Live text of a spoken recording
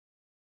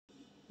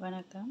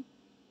வணக்கம்.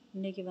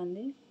 இன்றைக்கி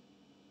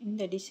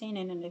இந்த டிசைன்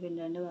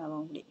என்னென்னு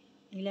ஆகும் அப்படி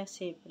நிலா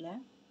ஷேப்பில்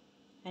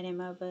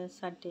அதேமாதிரி இப்போ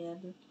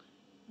சட்டைகள்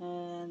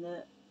அந்த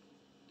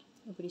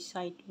இப்படி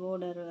சைட்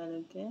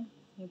போர்டர்களுக்கு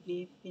இப்படி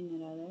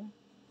பின்னுறது.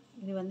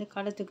 இது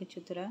கழுத்துக்கு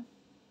சுற்றுற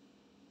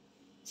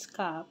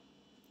ஸ்கார்ப்.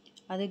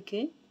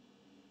 அதுக்கு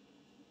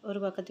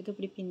ஒரு பக்கத்துக்கு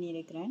இப்படி பின்னி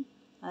இருக்கிறேன்.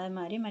 அதே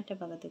மாதிரி மற்ற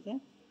பக்கத்துக்கு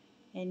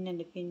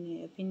என்னென்னு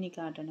பின்னி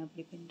காட்டணும்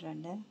இப்படி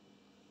பின்னுறாண்ட.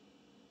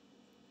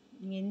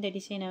 நீங்கள் இந்த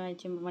டிசைனை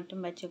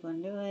மட்டும்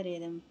வச்சுக்கொண்டு வேறு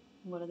எதுவும்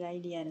உங்களுக்கு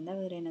ஐடியா இருந்தால்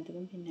வேறு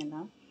என்னத்துக்கும்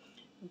பின்னலாம்.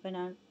 இப்போ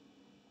நான்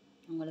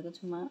உங்களுக்கு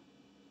சும்மா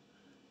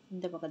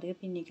இந்த பக்கத்துக்கு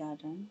பின்னி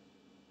காட்டுறேன்.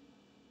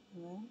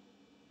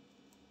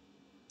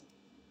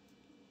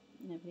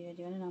 எப்படி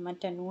வச்சுக்கொண்டு நான்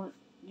மற்ற நூல்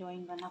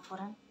ஜாயின் பண்ண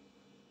போகிறேன்.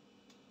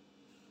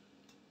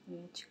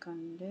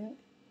 வச்சுக்கொண்டு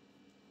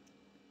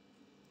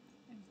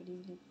இப்படி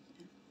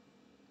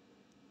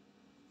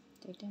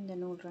இந்த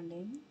நூல்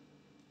ரெண்டையும்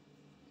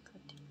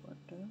கட்டி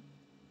போட்டு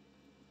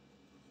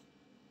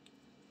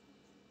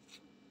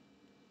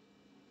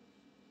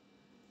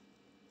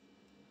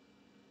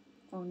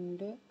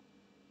ஒன்று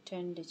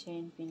 2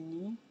 செயின்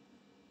பின்னி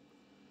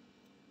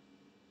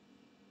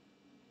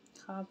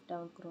ஹாஃப்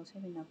டபுள் க்ரோஷே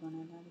பின்ன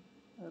போனேன்.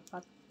 ஒரு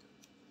 10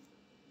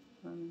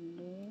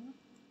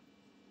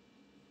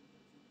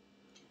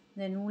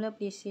 இந்த நூலை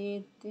அப்படியே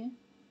சேர்த்து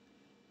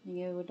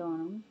நீங்கள்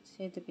விடணும்.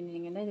 சேர்த்து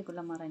பின்னிங்கன்னா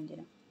இதுக்குள்ளே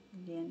மறைஞ்சிடும்.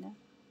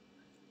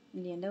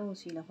 இல்லையாண்டா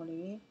ஊசியில்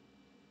கொழுவி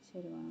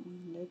சரி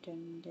 1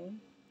 2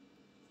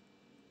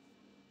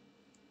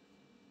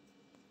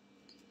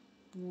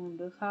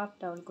 3 ஹாஃப்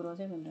டபுள்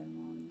க்ரோஷே பண்ணுறேன்.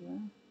 3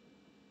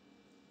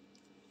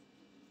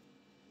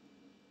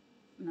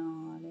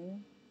 4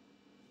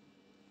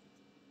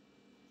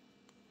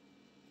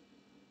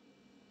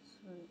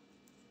 sorry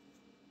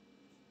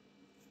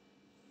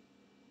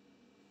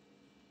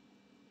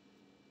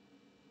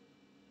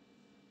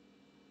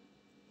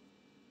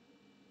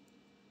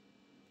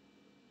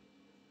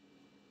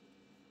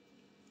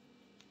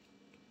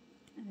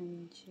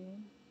 5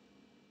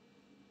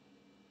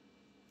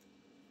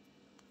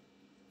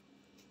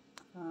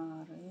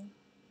 6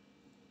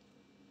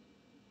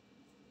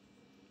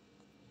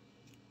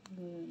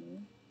 7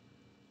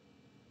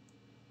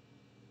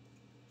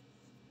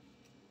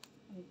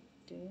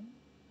 8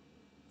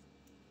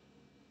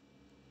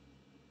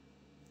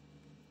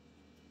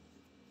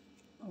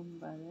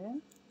 9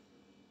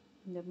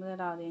 இந்த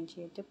முதலாவதையும்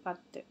சேர்த்து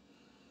 10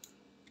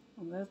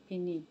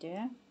 பின்னிட்டு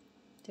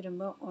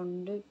திரும்ப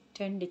 1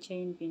 2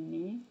 செயின்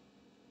பின்னி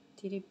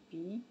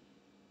திருப்பி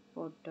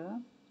போட்டு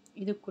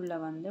இதுக்குள்ளே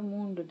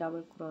 3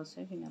 டபுள்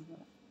க்ரோஷே பின்ன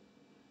போகிறேன்.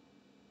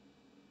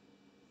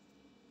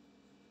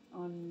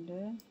 1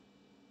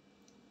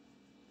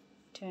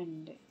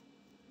 2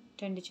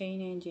 2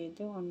 செயினையும்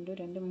சேர்த்து 1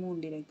 2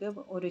 3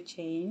 இருக்குது. ஒரு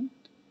செயின்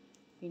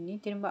பின்னி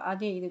திரும்ப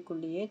அதே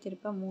இதுக்குள்ளேயே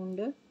திரும்ப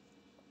 3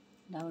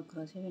 டபுள்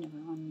க்ரோஷே பின்ன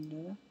போகிறேன்.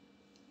 1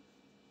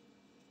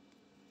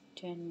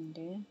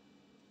 2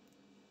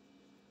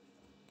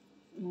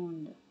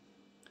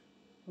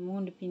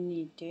 3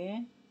 பின்னிட்டு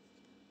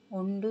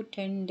 1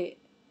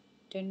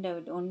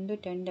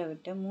 2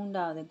 விட்டு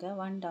மூன்றாவதுக்கு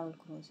 1 டபுள்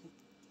க்ரோஷே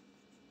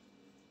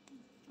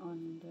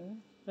 1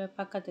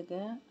 பக்கத்துக்கு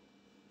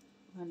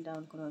 1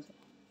 டபுள் க்ரோஷே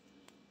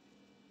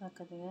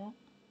பக்கத்துக்கு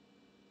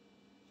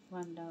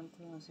 1 டபுள்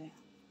க்ரோஷே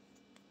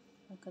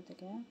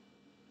பக்கத்துக்கு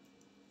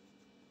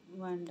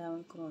 1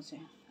 டபுள் க்ரோஷே.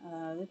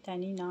 அதாவது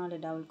தனி 4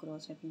 டபுள்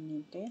க்ரோஷே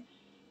பின்னிட்டு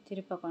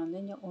திருப்ப கொண்டு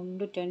இந்த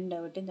 1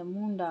 2 விட்டு இந்த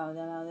மூன்றாவது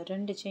அதாவது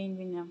 2 செயின்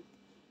பின்ன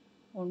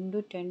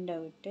 1 2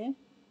 விட்டு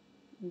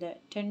இந்த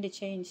 2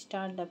 செயின்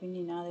ஸ்டார்ட்டில்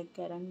பின்னினா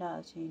அதுக்கு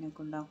 2வது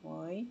செயினுக்குள்ளே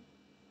போய்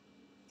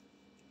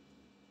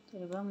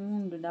திரும்ப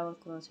 3 double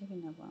crochet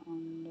பின்னப்போம்.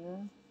 1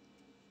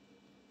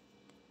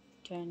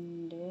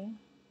 2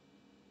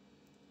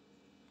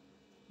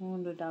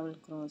 3 double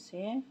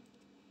crochet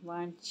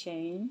 1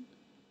 chain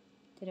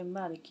திரும்ப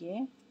அதுக்கே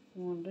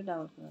 3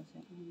 டபுள் க்ரோஷே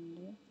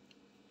 1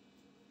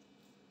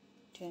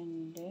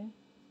 2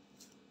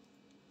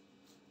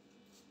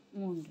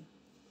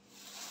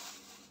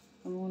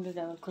 3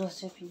 டபுள்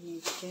க்ரோஷே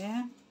பின்னிட்டு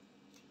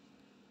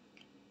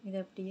இது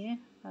அப்படியே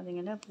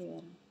பார்த்தீங்கன்னா அப்படி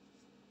வரும்.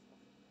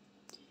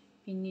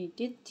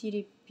 பின்னிட்டு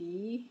திருப்பி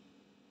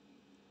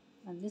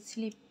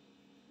ஸ்லிப்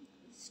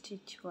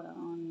ஸ்டிச் போட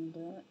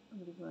 1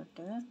 இப்படி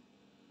போட்டு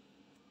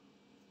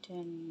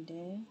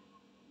 2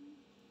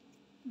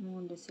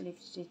 3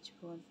 ஸ்லிப் ஸ்டிச்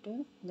போட்டு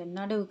இந்த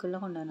நடுவுக்குள்ளே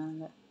கொண்டு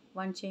வந்தாங்க.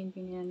 1 செயின்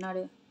பின்னி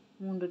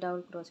 3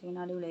 டபுள் க்ரோஷே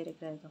நடுவில்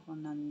இருக்கிறதுக்கு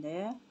கொண்டு வந்து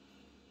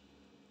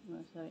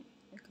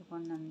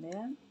கொண்டு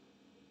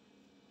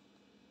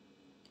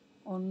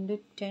 1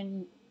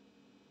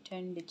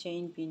 2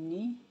 செயின்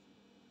பின்னி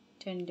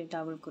 2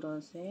 டபுள்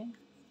க்ரோஷே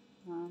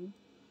 1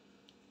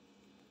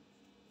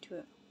 2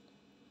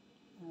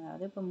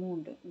 அதாவது இப்போ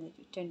 3 இந்த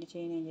 2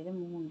 செயின் செஞ்சது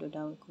 3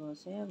 டபுள்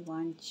க்ரோஷே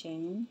 1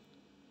 செயின்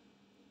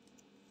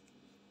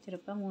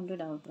திருப்ப 3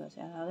 டபுள்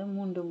க்ரோஷே அதாவது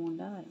 3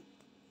 3 வரும்.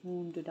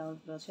 3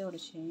 டபுள் க்ரோஷே ஒரு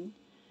செயின்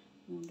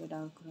 3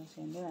 டபுள்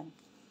க்ரோஷேந்து வரும்.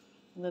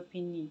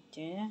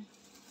 பின்னிட்டு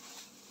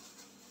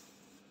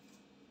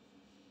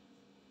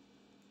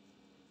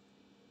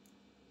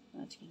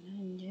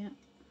பார்த்தீங்கன்னா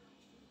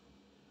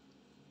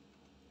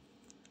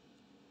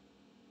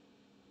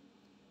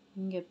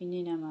இங்கே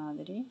பின்னின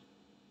மாதிரி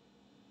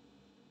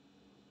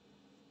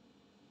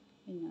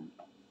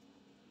பின்னணும்.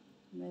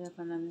 இதை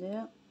கொண்டு வந்து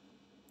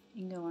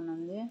இங்கே கொண்டு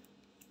வந்து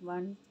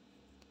 1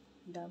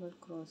 double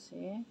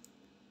crochet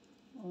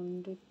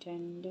 1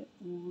 2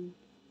 3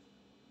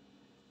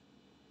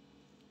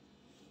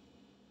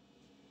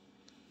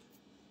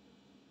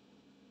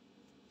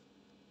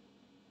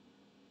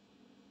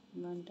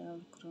 1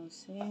 double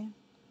crochet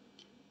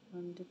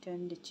 1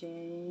 2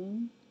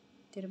 chain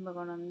திரும்ப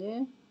கொண்டு வந்து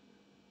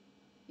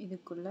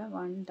இதுக்குள்ள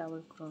 1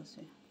 double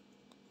crochet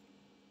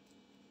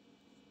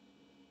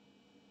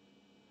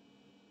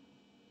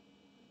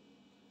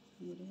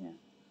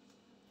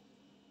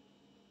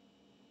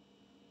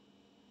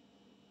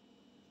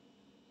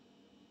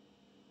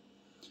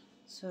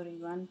sorry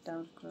 1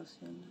 double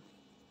crochet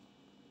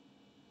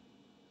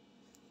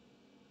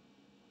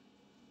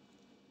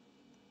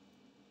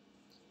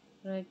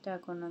ரைட்டாக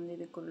கொண்டு வந்து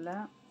இதுக்குள்ள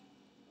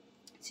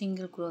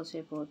சிங்கிள்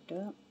crochet போட்டு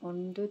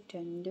 1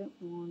 2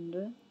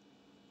 3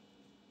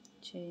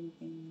 செயின்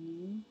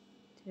பின்னி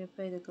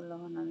திருப்ப இதுக்குள்ள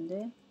கொண்டு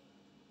வந்து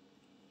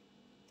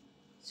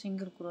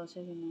சிங்கிள்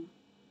crochet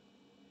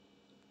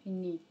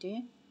பின்னிட்டு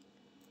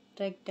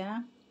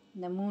ரைட்டாக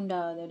இந்த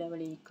மூன்றாவது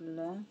இடைவெளிக்குள்ள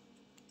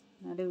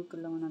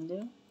நடுவுக்குள்ள கொண்டு வந்து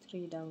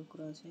 3 double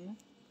crochet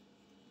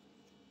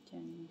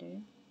 2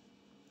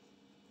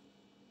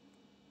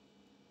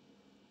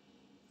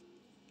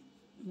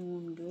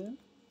 3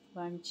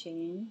 1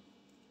 chain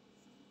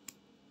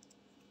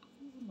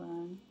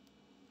 1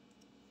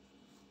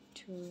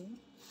 2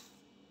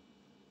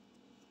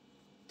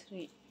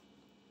 3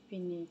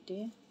 பின்னிட்டு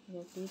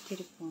இதை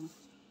திருப்பணும்.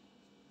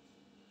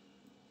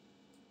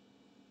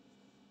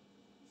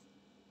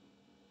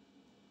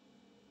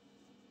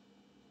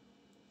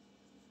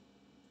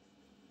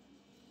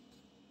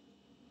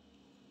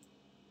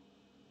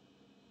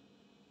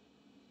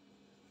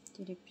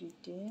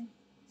 திருப்பிட்டு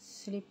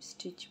ஸ்லிப்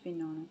ஸ்டிச்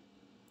பின்னணும்,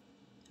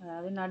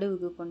 அதாவது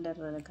நடுவுக்கு கொண்டு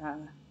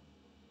வர்றதுக்காக.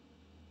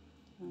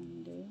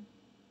 1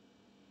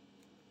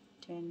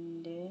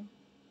 2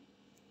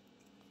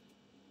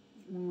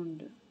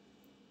 3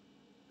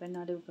 இப்போ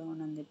நடுவுக்கு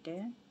கொண்டு வந்துட்டு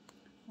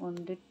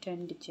 1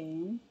 2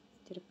 செயின்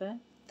திருப்ப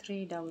 3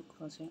 double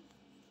crochet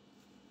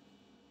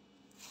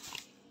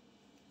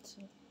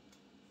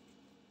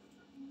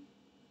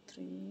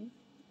 3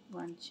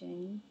 1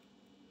 chain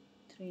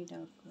 3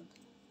 double crochet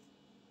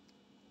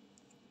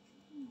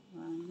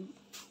 1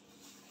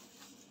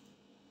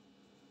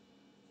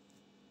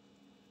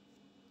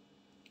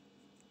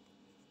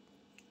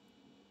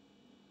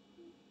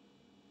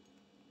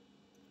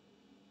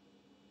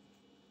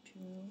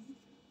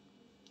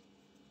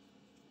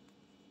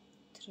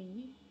 2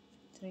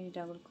 3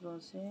 double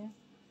crochet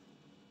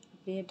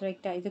அப்படியே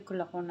டைரெக்டாக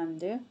இதுக்குள்ளே கொண்டு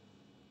வந்து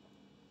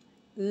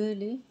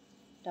 7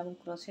 டபுள்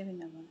க்ரோஷே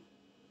பின்னணும்.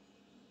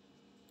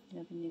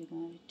 இதில்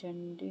பின்னிருக்கேன்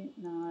 2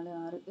 4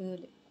 6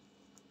 7,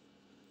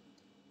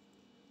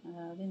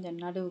 அதாவது இந்த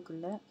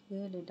நடுவுக்குள்ளே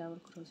 7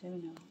 டபுள் க்ரோஷே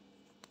பின்னணும்.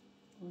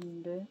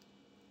 1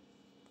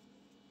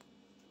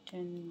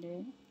 2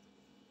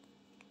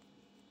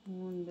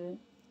 3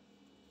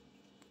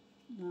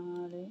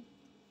 4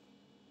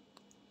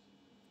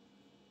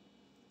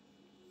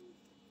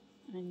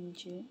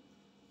 5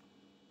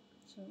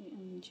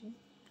 6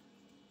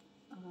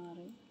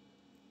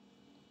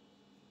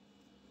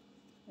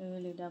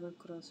 7 டபுள்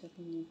க்ரோஷே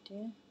பின்னிட்டு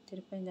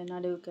திருப்ப இந்த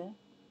நடுவுக்கு,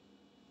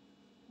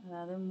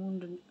 அதாவது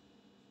 3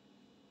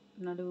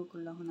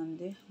 நடுவுக்குள்ளே கொண்டு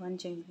வந்து 1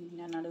 செயின்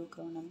பின்ன நடுவுக்கு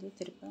கொண்டு வந்து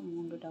திருப்ப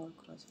 3 double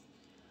crochet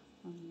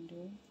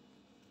 1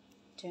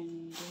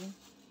 2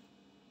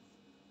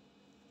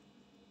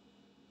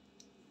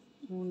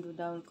 3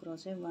 double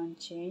crochet 1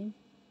 chain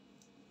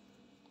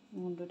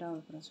 3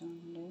 double crochet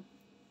 1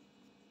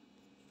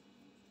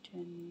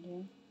 2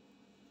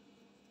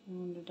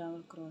 3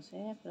 double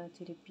crochet. அப்புறம்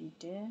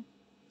திருப்பிட்டு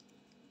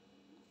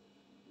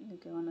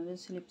இதுக்கு வந்து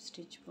ஸ்லிப்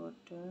ஸ்டிச்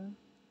போட்டு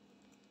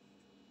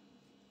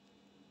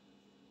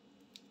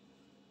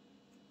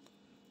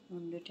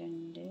 1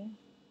 2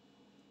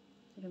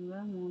 திரும்ப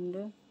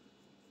 3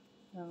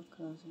 double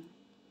crochet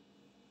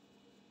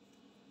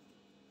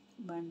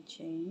 1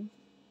 chain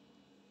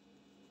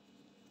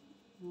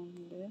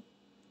 1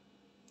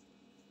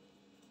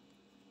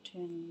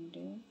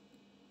 2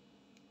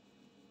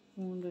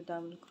 3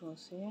 double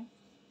crochet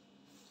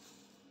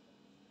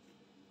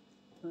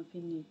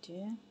பின்னிட்டு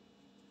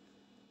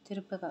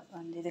திருப்ப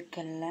வந்து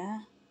இதுக்கெல்லாம்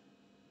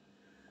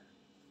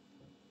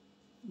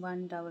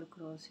 1 டபுள்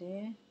க்ரோஷே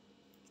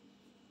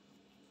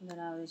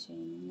முதலாவது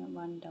செயின்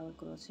 1 டபுள்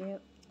க்ரோஷே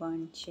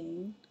 1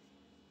 செயின்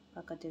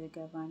பக்கத்து இருக்க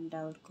 1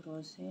 டபுள்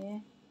க்ரோஷே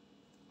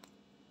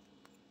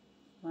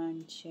 1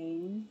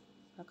 செயின்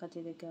பக்கத்து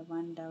இருக்க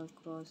 1 டபுள்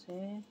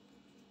க்ரோஷே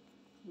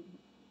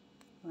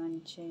 1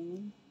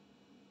 செயின்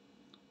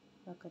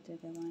பக்கத்து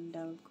இருக்க 1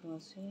 டபுள்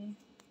க்ரோஷே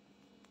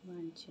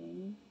 1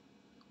 செயின்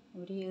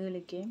ஒரு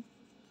 7க்கு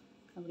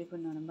அப்படி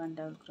பண்ணணும். 1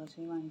 double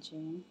crochet 1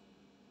 chain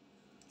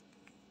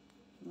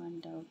 1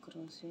 double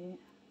crochet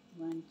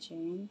 1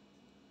 chain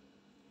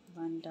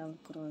 1 double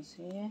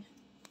crochet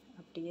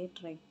அப்படியே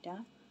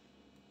ஸ்ட்ரைட்டாக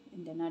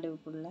இந்த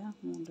நடுவுக்குள்ள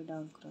 3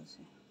 double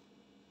crochet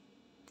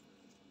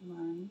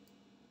 1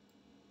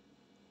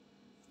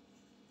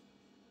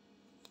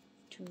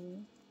 2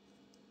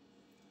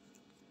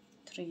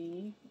 3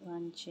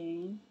 1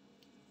 chain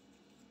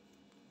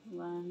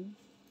 1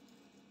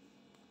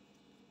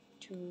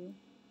 2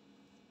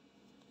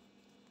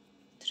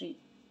 3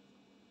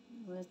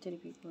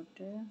 திருப்பி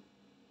போட்டு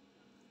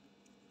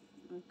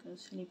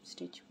ஸ்லிப்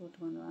ஸ்டிச் போட்டு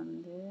கொண்டு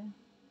வந்து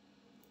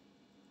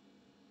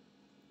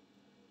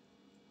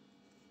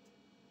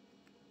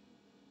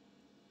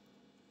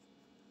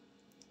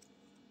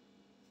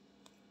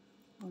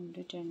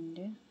ஒன்று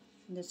ரெண்டு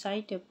இந்த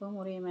சைட் எப்பவும்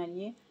ஒரே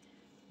மாதிரியே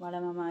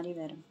வளமை மாதிரி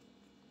வரும்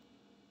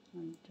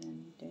 1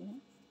 2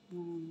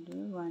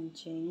 3 1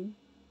 chain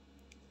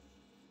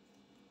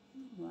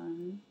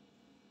 1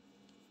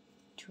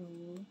 2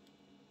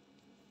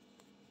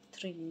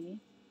 3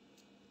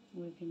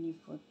 ஒரு பின்னி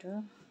போட்டு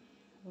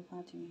இப்போ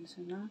பார்த்தீங்கன்னு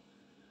சொன்னால்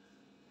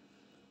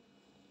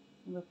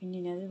இப்போ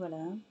பின்னினது வள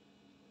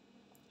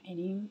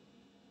இனியும்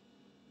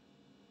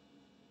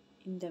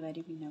இந்த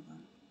வரி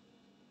பின்னலாம்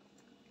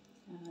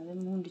அது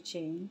 3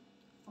 செயின்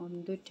 1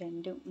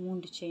 2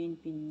 3 செயின்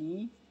பின்னி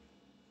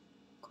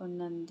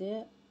கொண்டு வந்து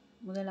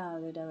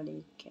முதலாவது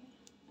டவலைக்க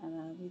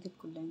அதாவது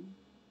இதுக்குள்ள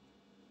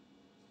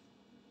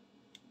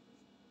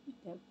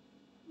இந்த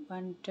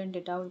 1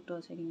 2 டபுள்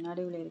க்ரோஷேக்கு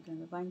நடுவில் இருக்கிற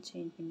அந்த 1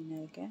 செயின்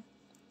பின்னினதுக்கு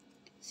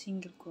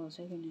சிங்கிள்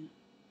க்ரோஷே பின்ன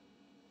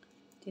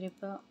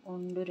திருப்ப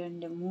 1 2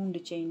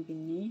 3 செயின்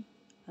பின்னி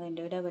அதன்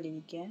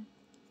இடைவெளிக்க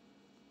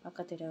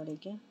பக்கத்து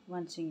இடைவெளிக்க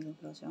 1 சிங்கிள்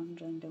க்ரோஷே 1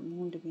 2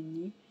 3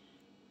 பின்னி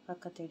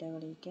பக்கத்து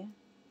இடைவெளிக்க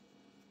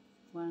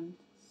 1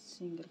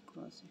 சிங்கிள்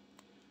க்ரோஷே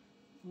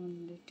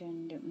 1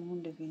 2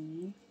 3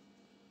 பின்னி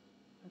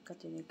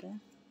பக்கத்து இதுக்கு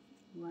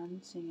 1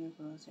 சிங்கிள்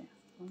க்ரோஷே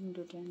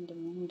 1 2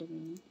 3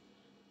 பின்னி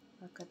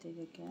பக்கத்து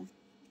இதுக்கு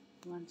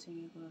 1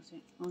 சிங்கிள் க்ரோஷே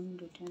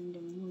 1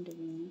 2 3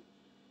 பின்னி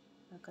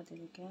பக்கத்து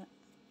இதுக்கு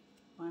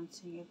 1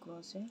 சிங்கிள்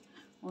க்ரோஷே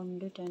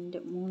 1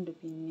 2 3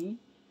 பின்னி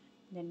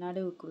இந்த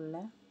நடுவுக்குள்ள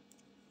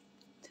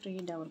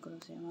 3 டபுள்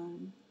க்ரோஷே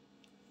 1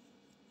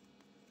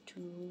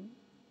 2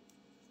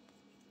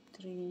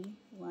 3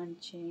 1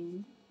 chain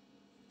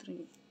 3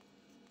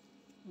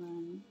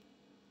 1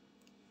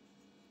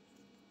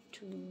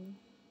 2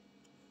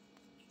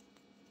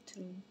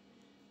 3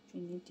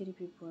 பின்னி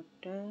திருப்பி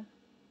போட்டு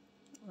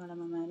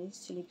வளமை மாதிரி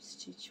ஸ்லிப்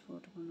ஸ்டிச்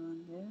போட்டு கொண்டு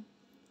வந்து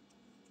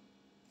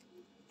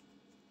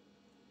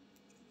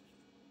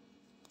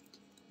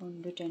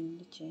ஒன்று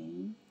 2 chain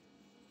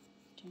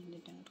 2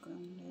 டாட்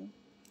கொண்டு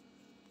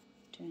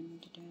 2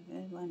 டாட்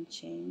 1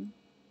 chain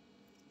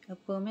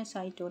எப்போவுமே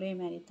சைட் ஒரே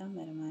மாதிரி தான்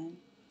வர மாதிரி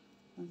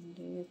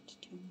 1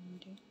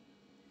 2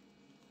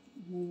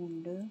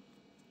 3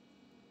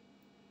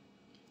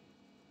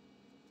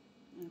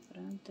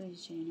 அப்புறம் 3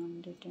 chain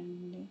 1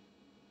 2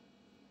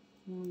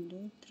 3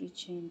 3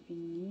 chain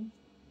பின்னி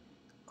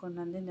கொண்டு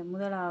வந்து இந்த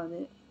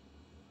முதலாவது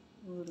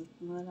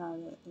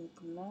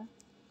இதுக்குள்ள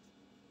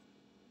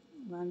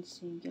 1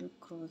 சிங்கிள்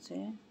க்ரோஷே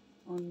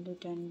 1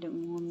 2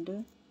 3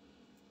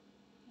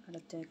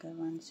 அடுத்த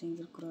 1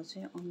 சிங்கிள்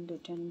க்ரோஷே 1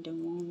 2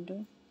 3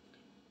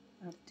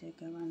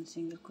 அடுத்த 1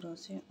 சிங்கிள்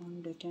க்ரோஷே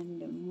 1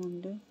 2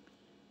 3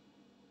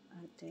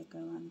 அடுத்த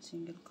 1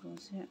 சிங்கிள்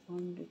க்ரோஷே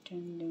 1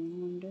 2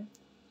 3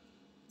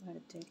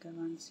 அடுத்த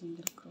 1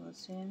 சிங்கிள்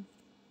க்ரோஷே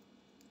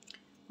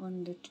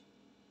 1 2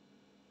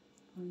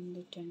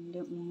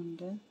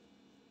 3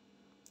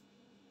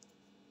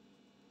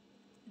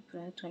 இப்போ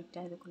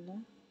கரெக்டாக இதுக்குள்ள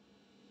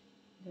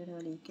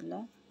இடைவெளிக்குள்ள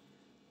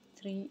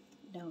 3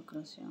 டபுள்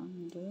க்ரோஷே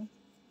 1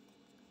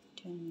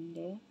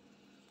 2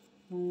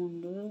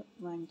 3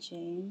 1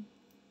 chain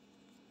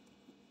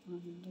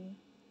 1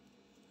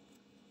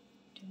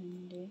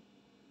 2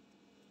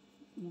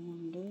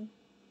 3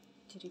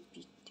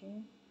 திருப்பிட்டு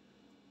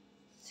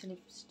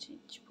ஸ்லிப்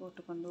ஸ்டிச்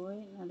போட்டு கொண்டு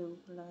போய்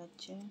நடுவுக்குள்ள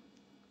வச்சு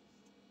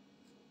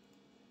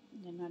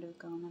இந்த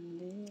நடுவுக்கு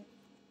வந்து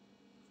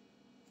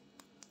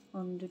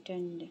 1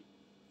 2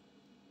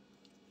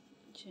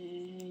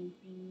 chain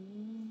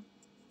பின்னி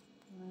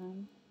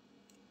 1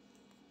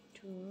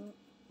 2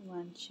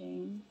 1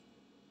 chain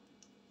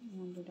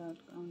 3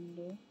 dot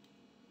 1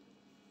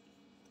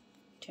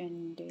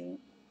 2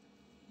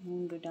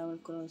 3 double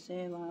crochet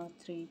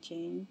 3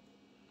 chain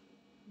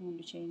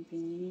 3 chain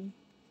பின்னி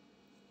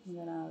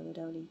முதலாவது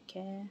இடைவெளிக்க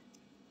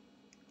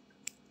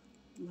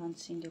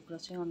 1 single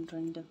crochet 1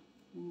 2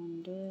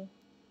 3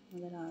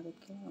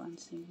 முதலாவதுக்கு 1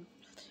 single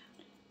crochet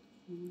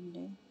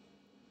 2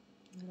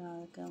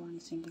 முதலாவதுக்கு 1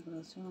 single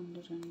crochet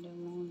 1 2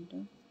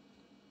 3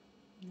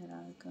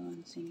 முதலாவதுக்கு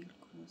 1 single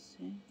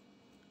crochet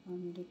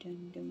 1 2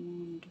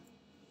 3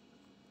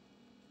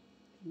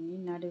 பின்னி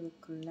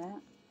நடுவுக்குள்ள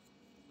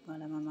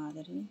வளமை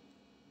மாதிரி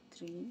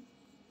 3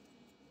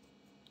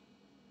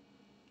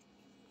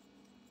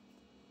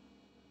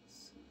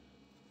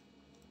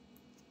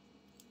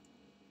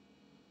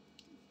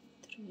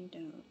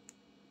 double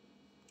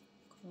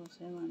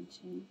crochet 1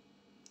 chain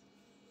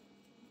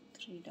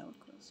 3 double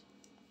crochet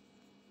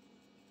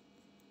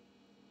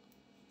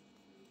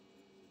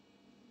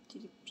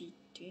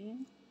திருப்பிட்டு திருப்பிட்டு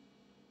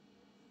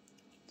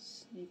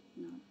ஸ்லிப்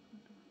நாட்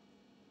போடுறோம்.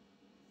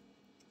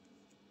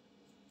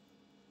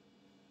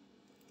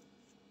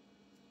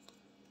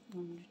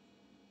 ஒன்று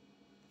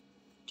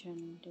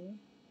 2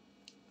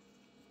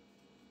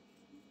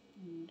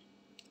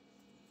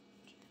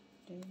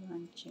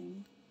 1 chain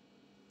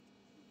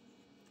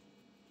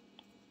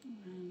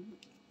 1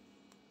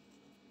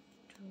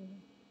 2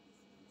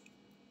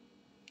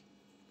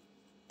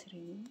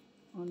 3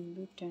 1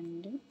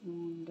 2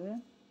 3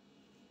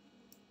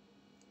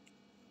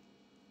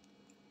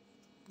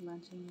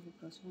 one single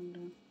crochet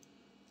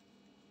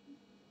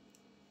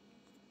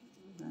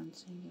one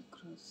single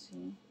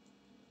crochet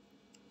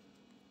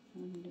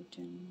 1 2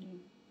 3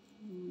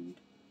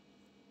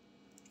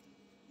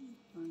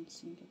 one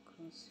single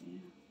crochet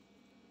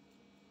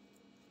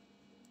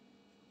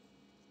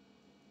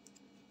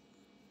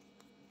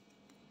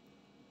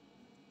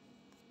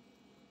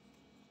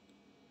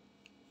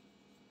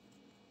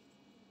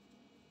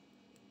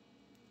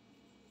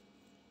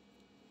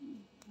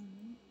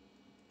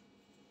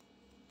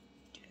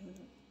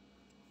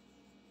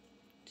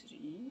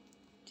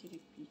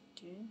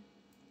திருப்பிட்டு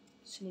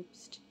slip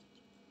stitch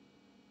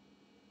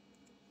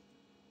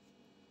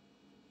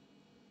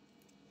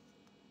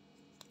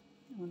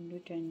 1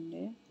 2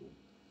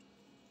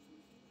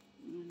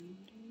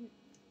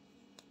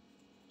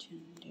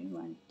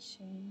 1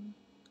 chain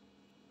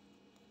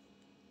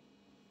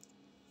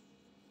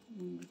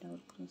 1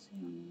 double crochet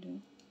 1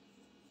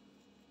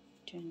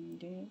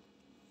 2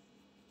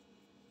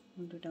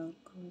 1 double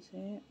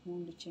crochet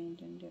 3 chain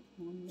 2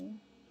 3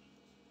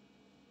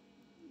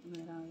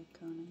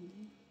 வேறாவிக்கானது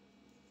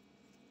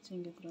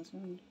single crochet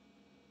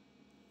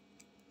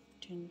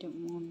 2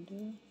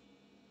 3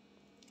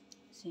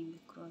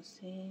 single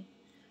crochet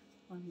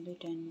 1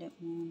 2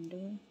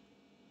 3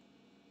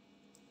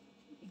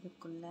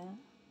 இதுக்குள்ள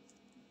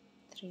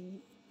 3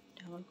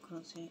 double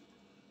crochet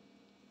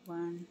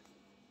 1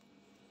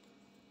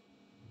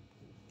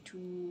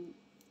 2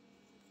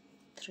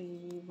 3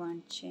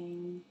 1 chain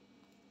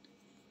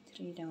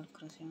 3 double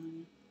crochet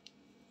 1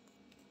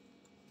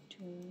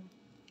 2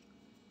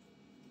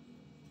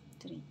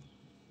 3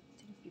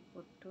 திருப்பி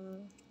போட்டு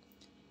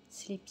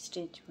slip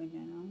stitch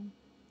பண்ணணும்.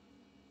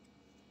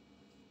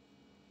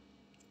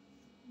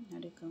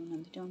 நடுக்க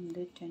வந்துட்டு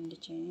வந்து 2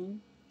 chain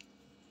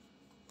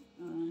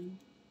 1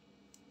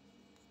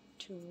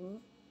 2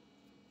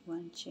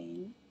 1 chain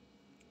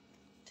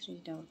 3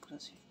 double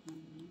crochet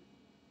 1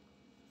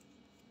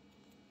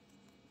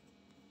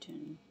 2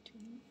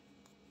 3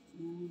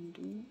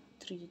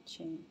 3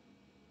 chain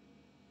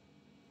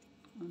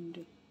 1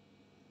 2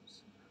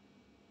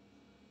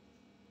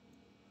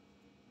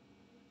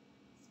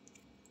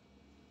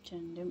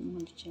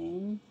 3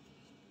 chain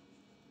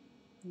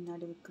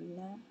நடுவுக்குள்ள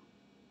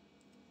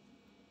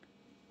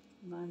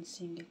 1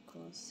 single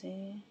crochet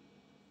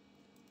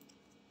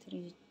 3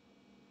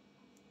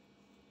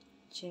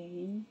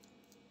 chain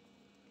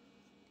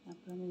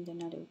அப்புறம் இந்த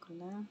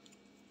நடுவுக்குள்ள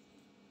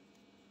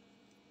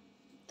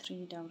 3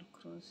 double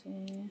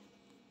crochet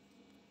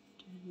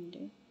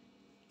 2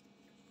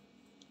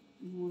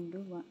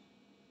 3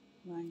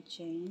 1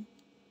 chain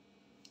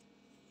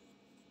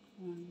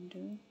 1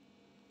 2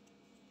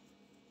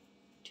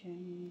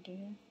 3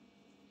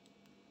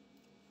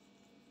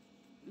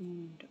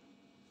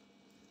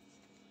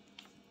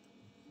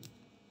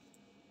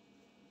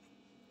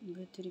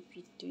 இங்கே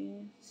திருப்பிட்டு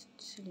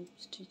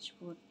ஸ்லிப் ஸ்டிச்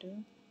போட்டு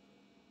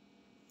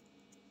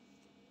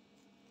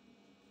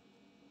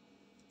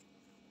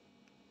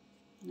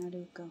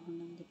நடுவுக்காக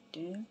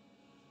வந்துட்டு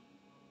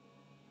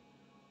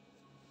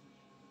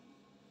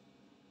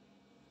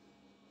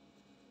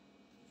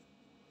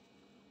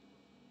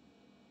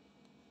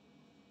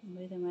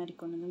இதை மாதிரி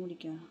கொண்டு வந்து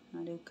முடிக்கலாம்.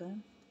 நடுவுக்க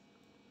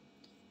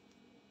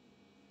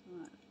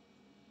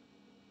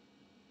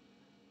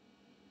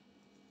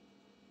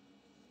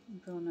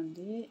இப்போ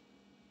வந்து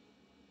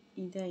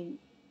இதையும்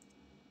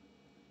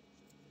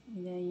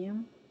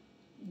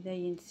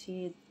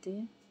சேர்த்து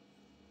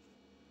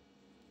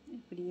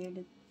இப்படி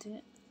எடுத்து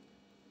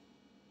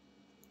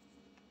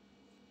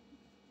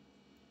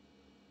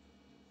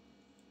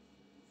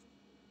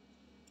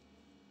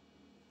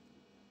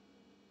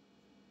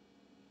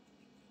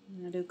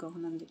நடுவுக்கு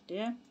கொண்டு வந்துட்டு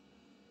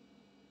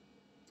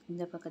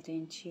இந்த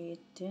பக்கத்தையும்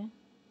சேர்த்து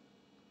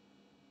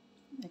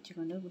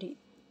வச்சுக்கொண்டு இப்படி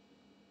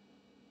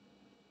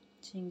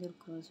சிங்கிள்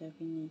க்ரோஷே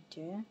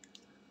பின்னிட்டு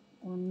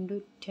 1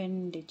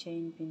 2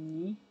 செயின்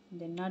பின்னி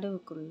இந்த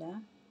நடுவுக்குள்ள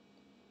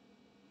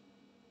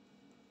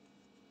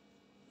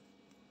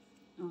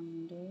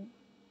 1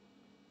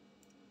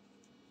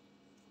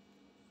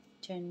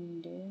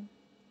 2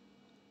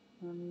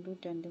 1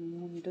 2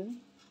 3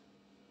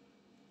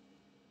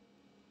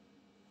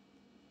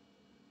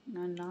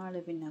 நான்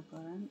 4 பின்ன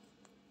போகிறேன்.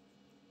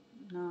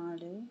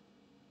 4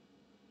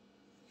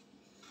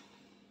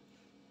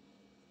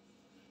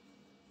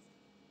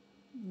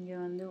 இங்கே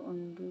வந்து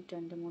 1 2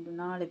 3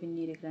 4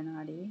 பின்னி இருக்கிற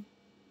 4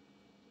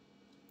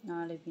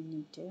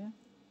 பின்னிட்டு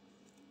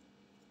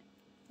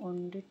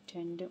 1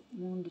 2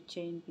 3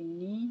 செயின்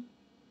பின்னி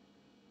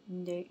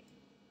இந்த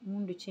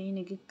 3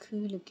 செயினுக்கு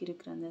கீழுக்கு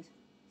இருக்கிற அந்த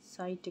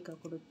சைட்டுக்கு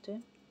கொடுத்து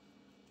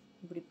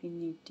இப்படி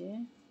பின்னிட்டு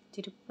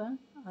திருப்ப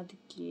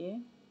அதுக்கே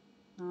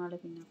 4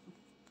 பின்னப்போம்.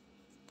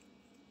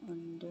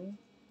 1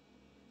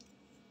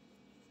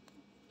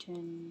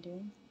 2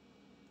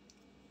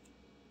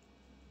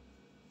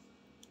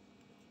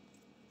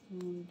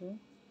 3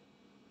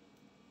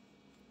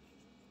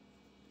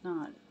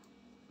 4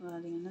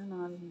 பார்த்தீங்கன்னா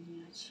 4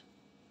 பின்னியாச்சு.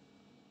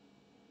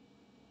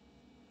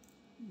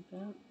 இப்போ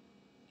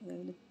இதை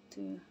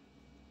இழுத்து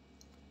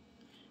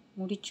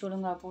முடிச்சு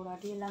ஒழுங்கா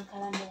போடாட்டி எல்லாம்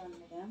கலந்து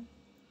வந்துடும்.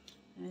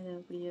 இதை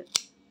அப்படியே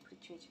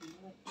பிடிச்சி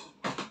வச்சுருந்தா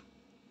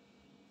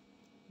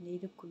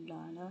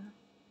இதுக்குள்ளால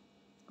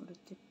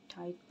கொடுத்து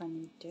டைட்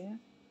பண்ணிவிட்டு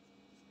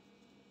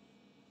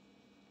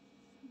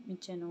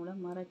மிச்ச நூலை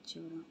மறைச்சி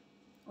விடும்.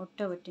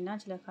 ஒட்டை வெட்டினா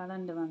சில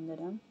கலண்டு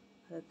வந்துடும்.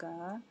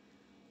 அதுக்காக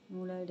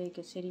நூலை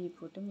இடைக்க செருகி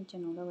போட்டு மிச்ச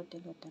நூலை வெட்டி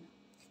வெட்டணும்.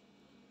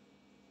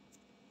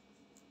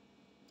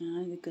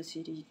 நான் இதுக்கு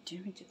செருகிட்டு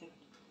மிச்சத்தை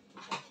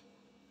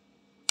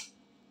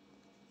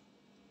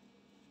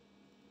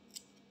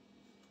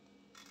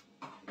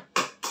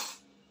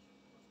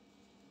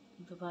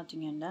இப்போ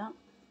பார்த்தீங்கன்னா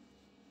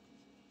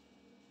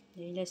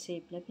இதில்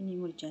ஷேப்பில் பின்னி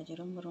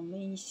முடிச்சாச்சு. ரொம்ப ரொம்ப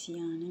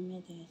ஈஸியான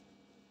மெத்தட்.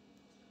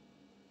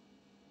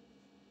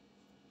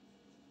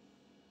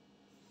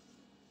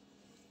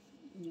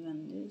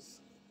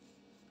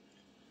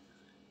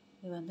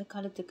 இது வந்து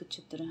கழுத்துக்கு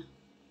சுத்துறேன்.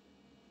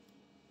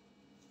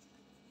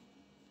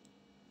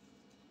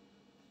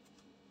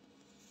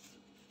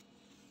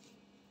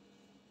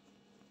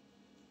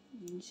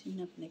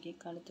 சின்ன பிள்ளைக்கு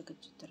கழுத்துக்கு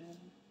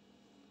சுத்துறேன்.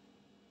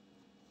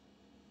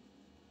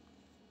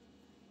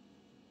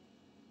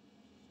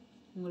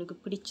 உங்களுக்கு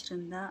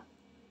பிடிச்சிருந்தா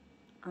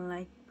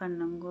லைக்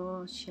பண்ணுங்க,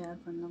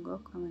 ஷேர் பண்ணுங்க,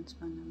 கமெண்ட்ஸ்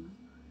பண்ணுங்க,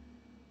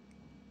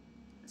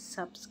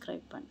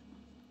 சப்ஸ்கிரைப் பண்ணுங்க.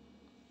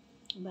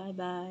 பாய்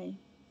பாய்.